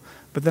beautiful.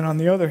 But then on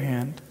the other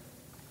hand,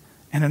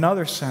 in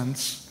another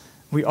sense,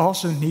 we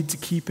also need to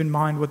keep in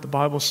mind what the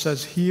Bible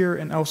says here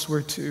and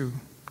elsewhere too.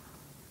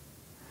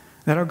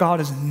 That our God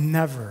is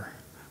never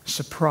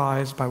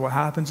surprised by what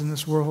happens in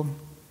this world.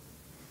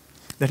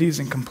 That he is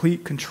in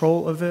complete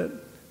control of it.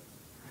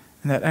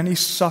 And that any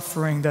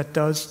suffering that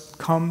does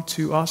come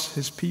to us,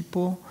 his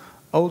people,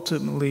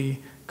 ultimately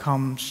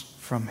comes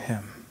from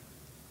him.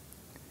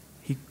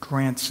 He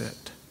grants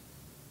it.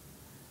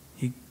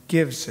 He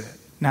gives it.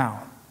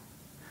 Now,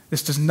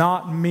 this does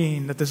not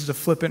mean that this is a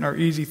flippant or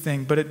easy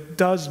thing, but it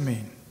does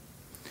mean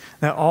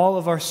that all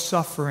of our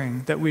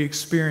suffering that we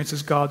experience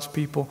as God's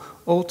people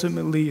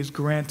ultimately is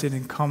granted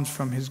and comes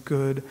from his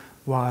good,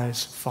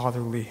 wise,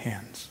 fatherly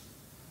hands.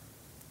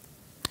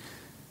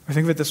 Or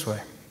think of it this way.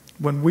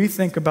 When we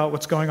think about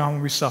what's going on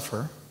when we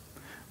suffer,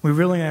 we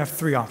really have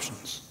three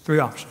options.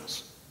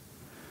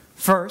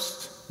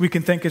 First, we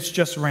can think it's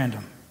just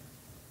random.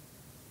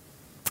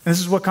 And this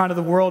is what kind of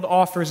the world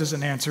offers as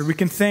an answer. We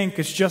can think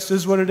it's just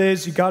is what it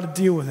is, you got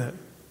to deal with it.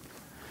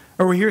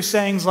 Or we hear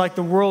sayings like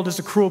the world is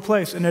a cruel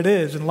place, and it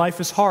is, and life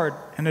is hard,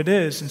 and it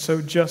is, and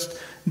so just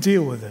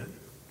deal with it.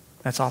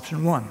 That's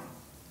option one.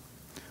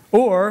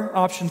 Or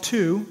option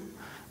two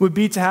would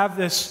be to have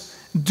this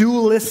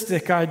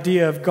dualistic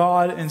idea of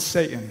God and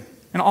Satan.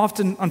 And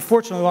often,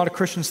 unfortunately, a lot of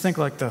Christians think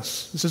like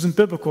this. This isn't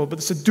biblical, but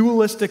it's a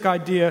dualistic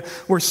idea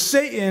where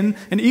Satan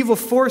and evil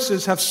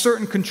forces have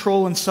certain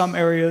control in some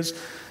areas,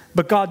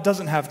 but God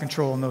doesn't have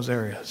control in those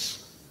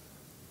areas.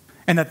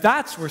 And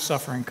that's where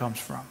suffering comes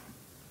from.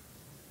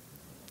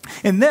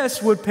 And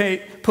this would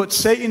put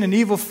Satan and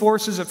evil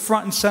forces at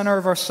front and center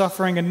of our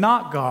suffering and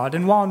not God.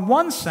 And while in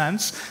one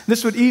sense,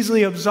 this would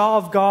easily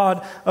absolve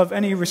God of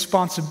any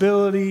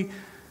responsibility,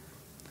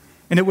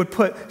 and it would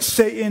put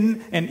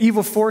Satan and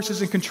evil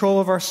forces in control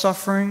of our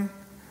suffering,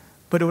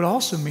 but it would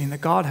also mean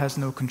that God has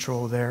no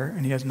control there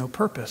and he has no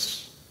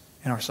purpose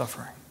in our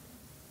suffering.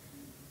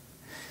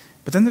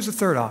 But then there's a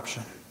third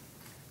option,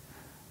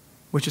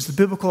 which is the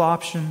biblical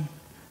option.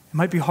 It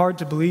might be hard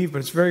to believe, but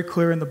it's very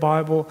clear in the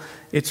Bible.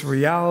 It's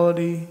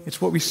reality. It's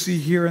what we see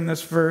here in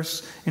this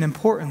verse. And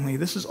importantly,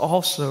 this is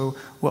also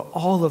what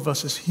all of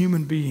us as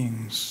human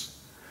beings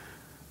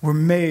were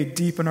made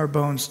deep in our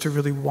bones to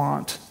really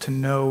want to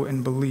know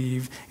and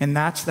believe. And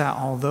that's that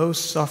although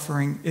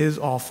suffering is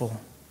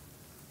awful,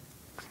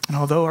 and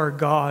although our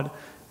God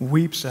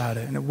weeps at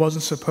it, and it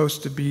wasn't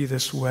supposed to be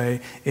this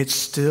way, it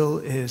still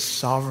is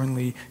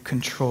sovereignly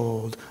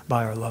controlled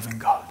by our loving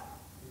God.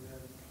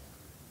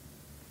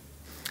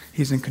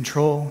 He's in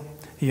control.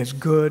 He has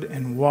good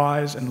and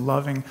wise and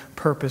loving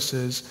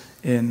purposes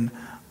in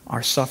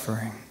our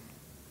suffering.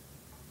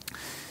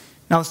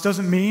 Now, this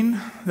doesn't mean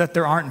that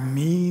there aren't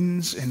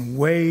means and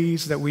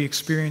ways that we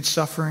experience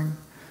suffering.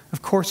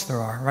 Of course there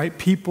are, right?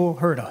 People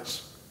hurt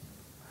us.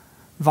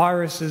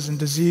 Viruses and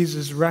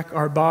diseases wreck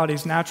our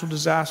bodies. Natural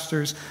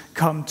disasters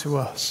come to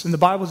us. And the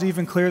Bible's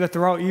even clear that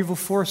there are evil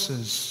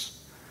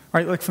forces,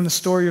 right? Like from the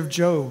story of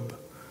Job,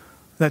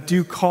 that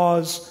do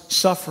cause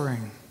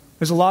suffering.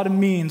 There's a lot of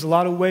means, a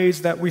lot of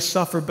ways that we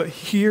suffer, but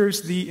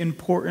here's the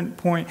important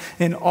point.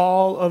 In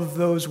all of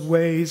those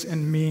ways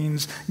and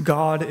means,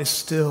 God is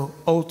still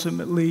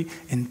ultimately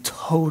in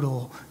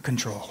total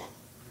control.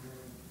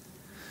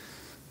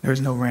 There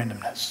is no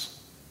randomness.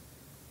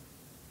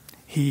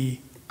 He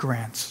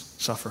grants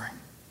suffering.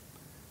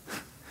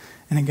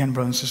 And again,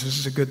 brothers and sisters, this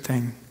is a good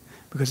thing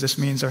because this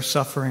means our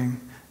suffering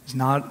is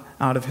not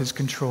out of his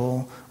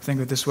control. Think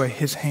of it this way,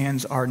 his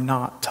hands are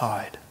not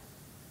tied.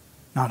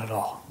 Not at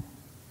all.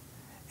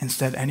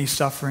 Instead, any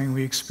suffering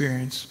we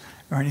experience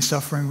or any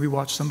suffering we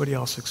watch somebody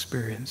else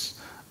experience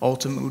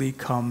ultimately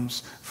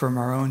comes from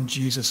our own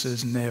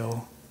Jesus'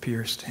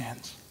 nail-pierced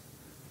hands.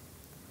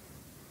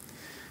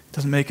 It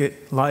doesn't make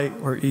it light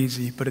or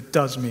easy, but it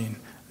does mean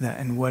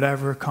that in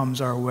whatever comes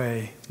our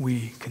way,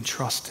 we can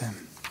trust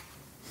him.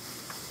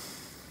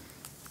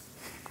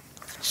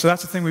 So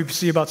that's the thing we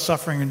see about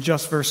suffering in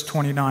just verse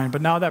 29.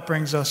 But now that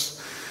brings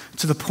us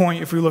to the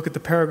point, if we look at the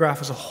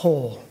paragraph as a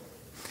whole.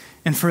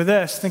 And for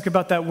this, think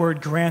about that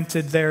word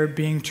granted there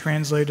being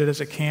translated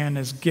as it can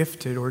as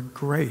gifted or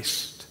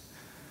graced.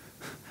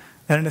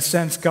 That in a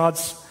sense,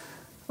 God's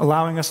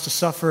allowing us to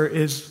suffer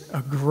is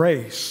a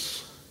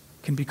grace,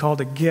 can be called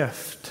a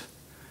gift.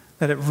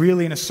 That it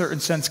really, in a certain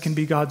sense, can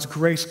be God's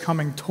grace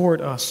coming toward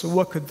us. So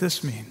what could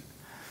this mean?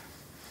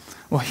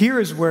 Well, here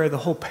is where the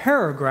whole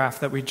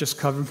paragraph that we just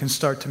covered can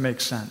start to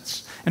make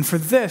sense. And for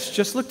this,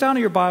 just look down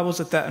at your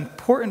Bibles at that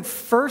important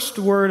first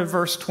word of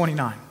verse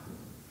 29.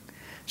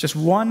 Just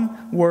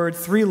one word,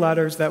 3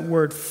 letters, that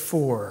word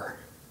for.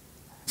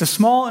 It's a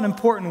small and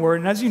important word,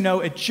 and as you know,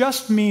 it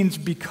just means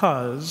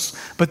because,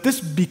 but this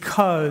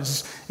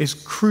because is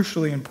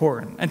crucially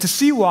important. And to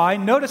see why,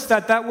 notice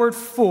that that word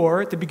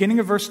for, at the beginning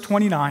of verse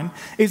 29,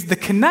 is the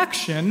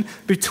connection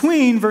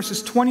between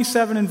verses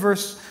 27 and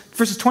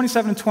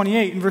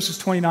 28 and verses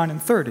 29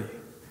 and 30. In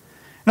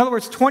other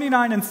words,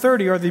 29 and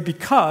 30 are the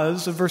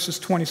because of verses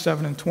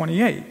 27 and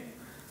 28.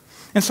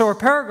 And so our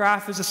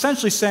paragraph is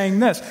essentially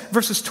saying this.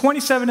 Verses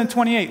 27 and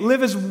 28,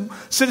 live as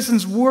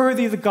citizens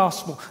worthy of the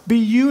gospel. Be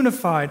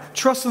unified.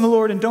 Trust in the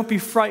Lord and don't be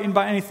frightened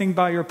by anything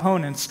by your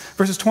opponents.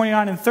 Verses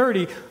 29 and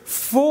 30,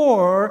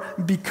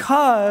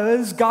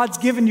 because God's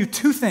given you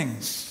 2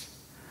 things.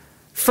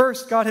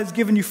 First, God has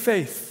given you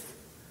faith,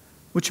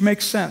 which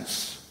makes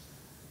sense.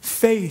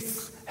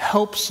 Faith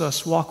helps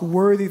us walk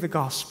worthy of the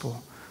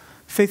gospel.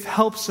 Faith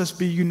helps us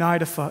be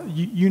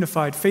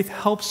unified. Faith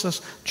helps us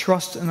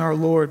trust in our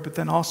Lord. But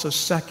then also,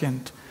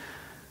 second,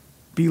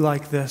 be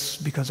like this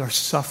because our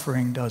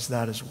suffering does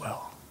that as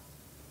well.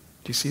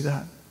 Do you see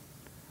that?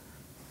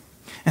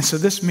 And so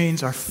this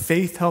means our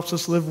faith helps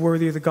us live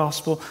worthy of the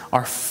gospel.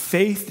 Our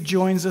faith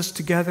joins us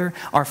together.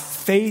 Our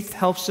faith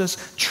helps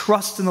us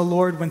trust in the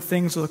Lord when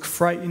things look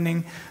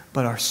frightening,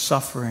 but our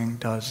suffering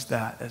does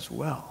that as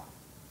well.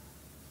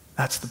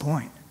 That's the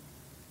point.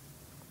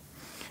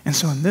 And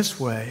so in this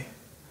way,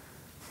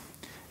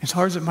 as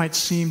hard as it might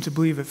seem to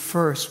believe at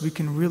first, we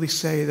can really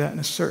say that in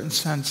a certain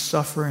sense,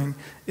 suffering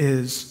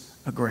is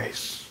a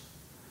grace,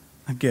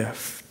 a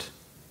gift.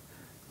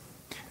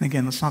 And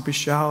again, let's not be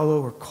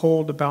shallow or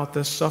cold about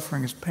this.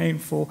 Suffering is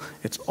painful,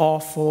 it's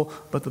awful,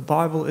 but the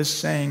Bible is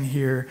saying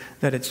here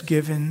that it's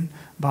given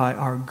by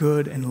our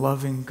good and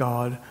loving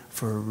God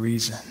for a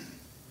reason.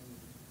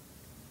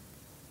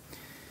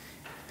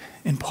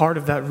 And part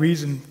of that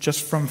reason,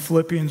 just from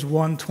Philippians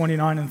 1,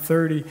 29 and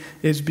 30,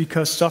 is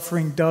because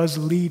suffering does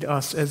lead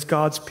us as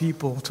God's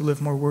people to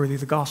live more worthy of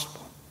the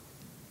gospel.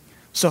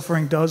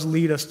 Suffering does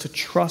lead us to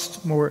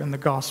trust more in the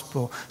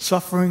gospel.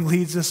 Suffering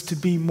leads us to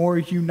be more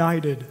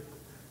united.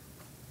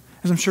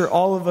 As I'm sure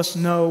all of us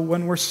know,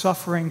 when we're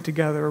suffering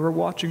together or we're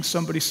watching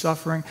somebody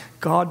suffering,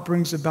 God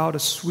brings about a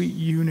sweet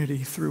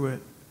unity through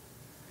it.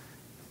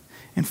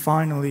 And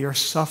finally, our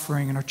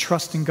suffering and our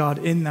trusting God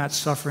in that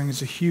suffering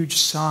is a huge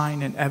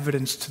sign and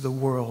evidence to the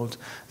world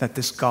that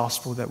this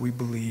gospel that we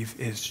believe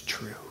is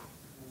true.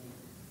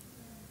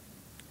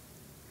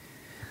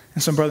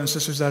 And so, brothers and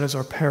sisters, that is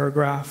our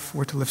paragraph.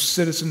 We're to live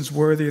citizens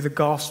worthy of the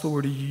gospel.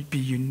 We're to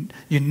be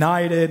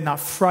united,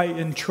 not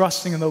frightened,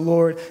 trusting in the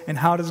Lord. And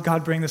how does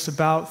God bring this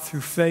about?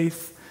 Through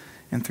faith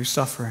and through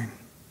suffering.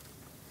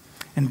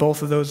 And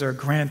both of those are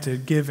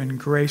granted, given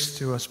grace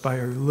to us by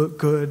our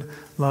good,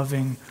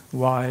 loving,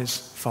 wise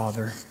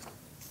Father.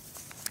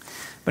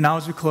 But now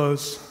as we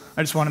close,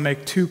 I just want to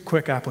make two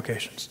quick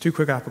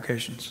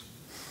applications.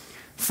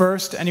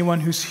 First,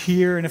 anyone who's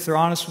here, and if they're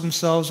honest with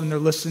themselves and they're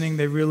listening,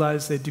 they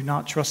realize they do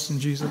not trust in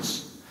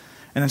Jesus.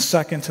 And then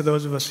second, to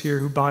those of us here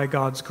who by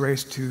God's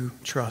grace do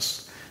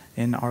trust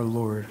in our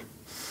Lord.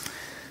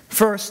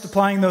 First,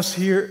 applying those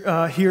here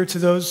to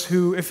those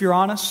who, if you're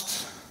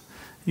honest,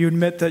 you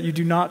admit that you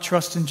do not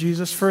trust in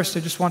Jesus. First,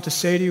 I just want to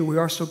say to you, we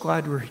are so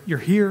glad you're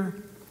here.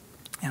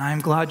 And I am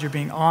glad you're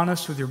being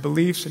honest with your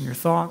beliefs and your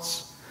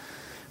thoughts.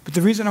 But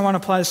the reason I want to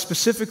apply this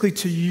specifically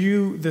to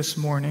you this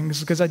morning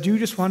is because I do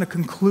just want to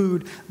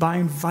conclude by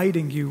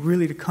inviting you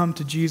really to come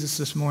to Jesus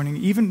this morning,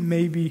 even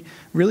maybe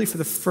really for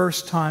the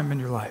first time in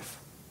your life.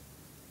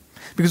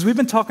 Because we've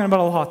been talking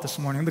about a lot this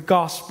morning, the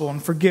gospel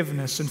and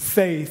forgiveness and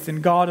faith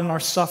and God and our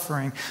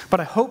suffering. But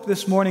I hope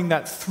this morning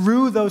that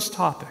through those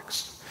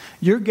topics,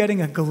 you're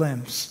getting a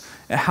glimpse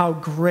at how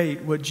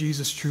great what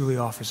Jesus truly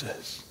offers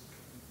is.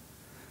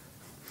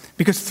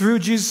 Because through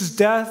Jesus'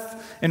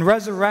 death and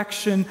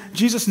resurrection,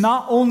 Jesus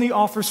not only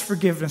offers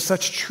forgiveness,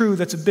 that's true,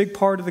 that's a big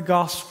part of the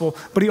gospel,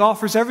 but he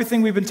offers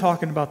everything we've been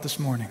talking about this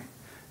morning.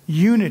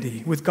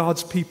 Unity with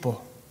God's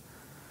people.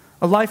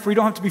 A life where you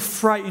don't have to be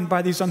frightened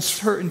by these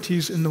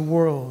uncertainties in the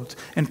world,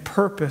 and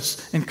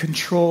purpose and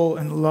control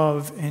and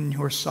love in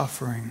your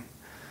suffering.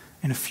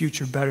 And a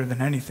future better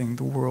than anything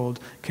the world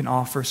can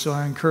offer. So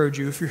I encourage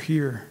you, if you're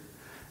here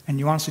and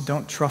you honestly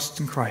don't trust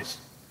in Christ,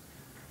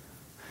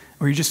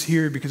 or you're just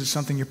here because it's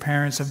something your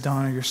parents have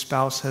done or your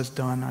spouse has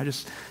done, I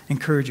just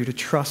encourage you to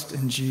trust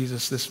in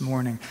Jesus this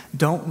morning.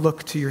 Don't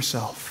look to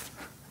yourself.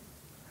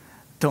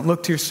 Don't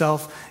look to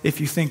yourself if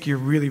you think you're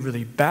really,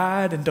 really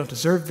bad and don't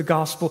deserve the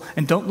gospel.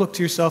 And don't look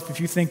to yourself if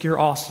you think you're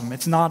awesome.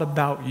 It's not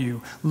about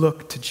you.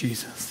 Look to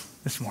Jesus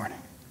this morning.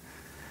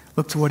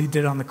 Look to what he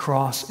did on the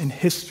cross in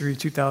history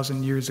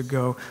 2,000 years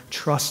ago.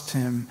 Trust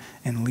him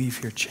and leave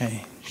here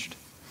changed.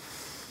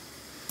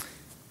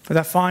 But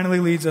that finally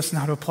leads us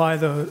now to apply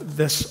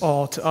this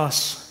all to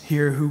us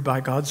here who by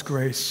God's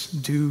grace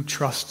do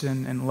trust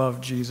in and love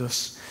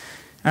Jesus.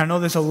 And I know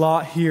there's a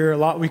lot here, a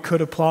lot we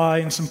could apply,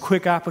 and some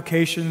quick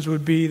applications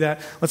would be that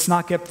let's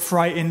not get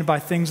frightened by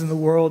things in the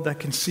world that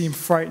can seem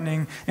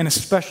frightening, and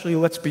especially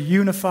let's be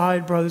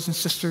unified, brothers and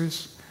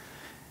sisters.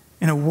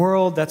 In a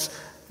world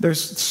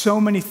there's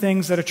so many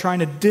things that are trying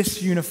to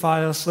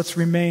disunify us. Let's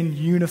remain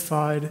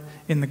unified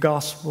in the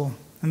gospel.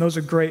 And those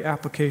are great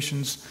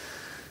applications.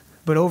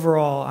 But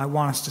overall, I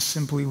want us to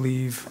simply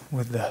leave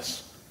with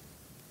this.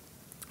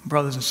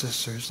 Brothers and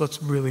sisters,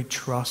 let's really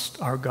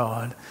trust our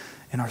God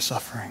in our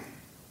suffering.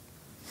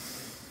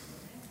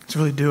 Let's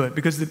really do it.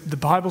 Because the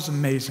Bible's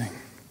amazing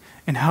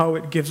in how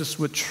it gives us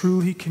what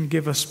truly can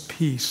give us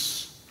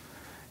peace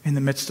in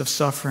the midst of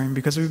suffering.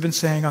 Because we've been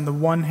saying, on the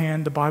one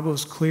hand, the Bible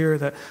is clear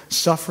that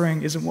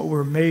suffering isn't what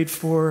we're made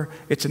for.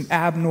 It's an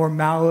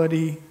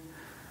abnormality.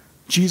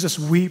 Jesus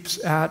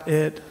weeps at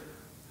it.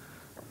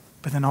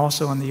 But then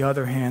also, on the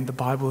other hand, the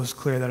Bible is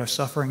clear that our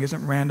suffering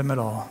isn't random at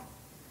all.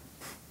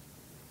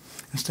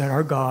 Instead,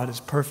 our God is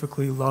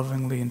perfectly,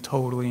 lovingly, and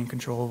totally in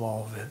control of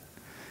all of it.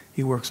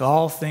 He works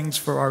all things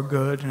for our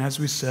good, and as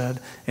we said,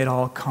 it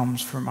all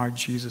comes from our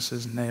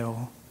Jesus'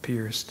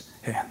 nail-pierced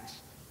hands.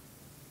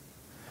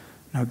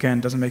 Now again,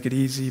 it doesn't make it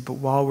easy, but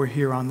while we're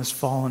here on this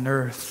fallen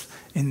earth,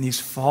 in these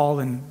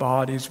fallen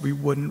bodies, we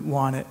wouldn't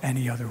want it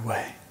any other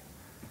way.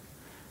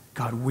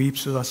 God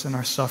weeps with us in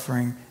our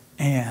suffering,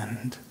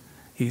 and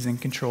He's in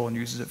control and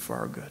uses it for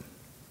our good.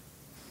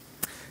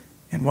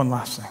 And one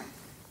last thing.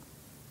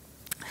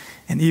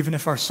 And even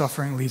if our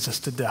suffering leads us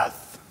to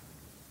death,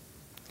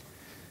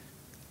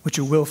 which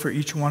it will for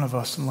each one of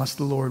us unless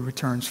the Lord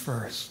returns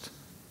first,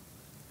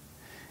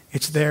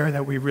 it's there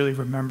that we really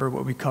remember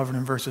what we covered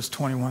in verses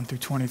 21 through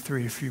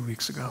 23 a few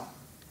weeks ago.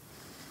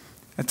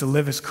 That to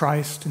live is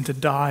Christ and to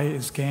die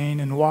is gain.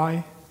 And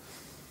why?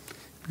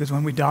 Because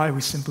when we die, we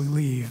simply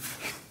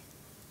leave.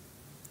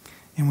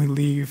 And we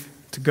leave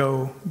to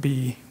go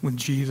be with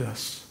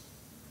Jesus.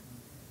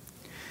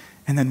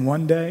 And then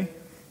one day,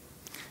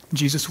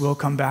 Jesus will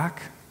come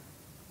back,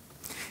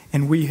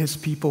 and we, his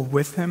people,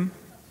 with him,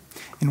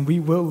 and we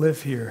will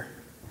live here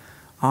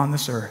on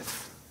this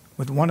earth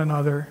with one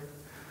another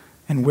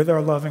and with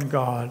our loving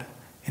God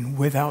and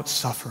without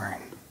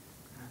suffering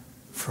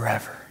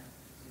forever.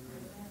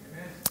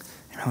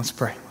 Amen. Let's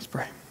pray.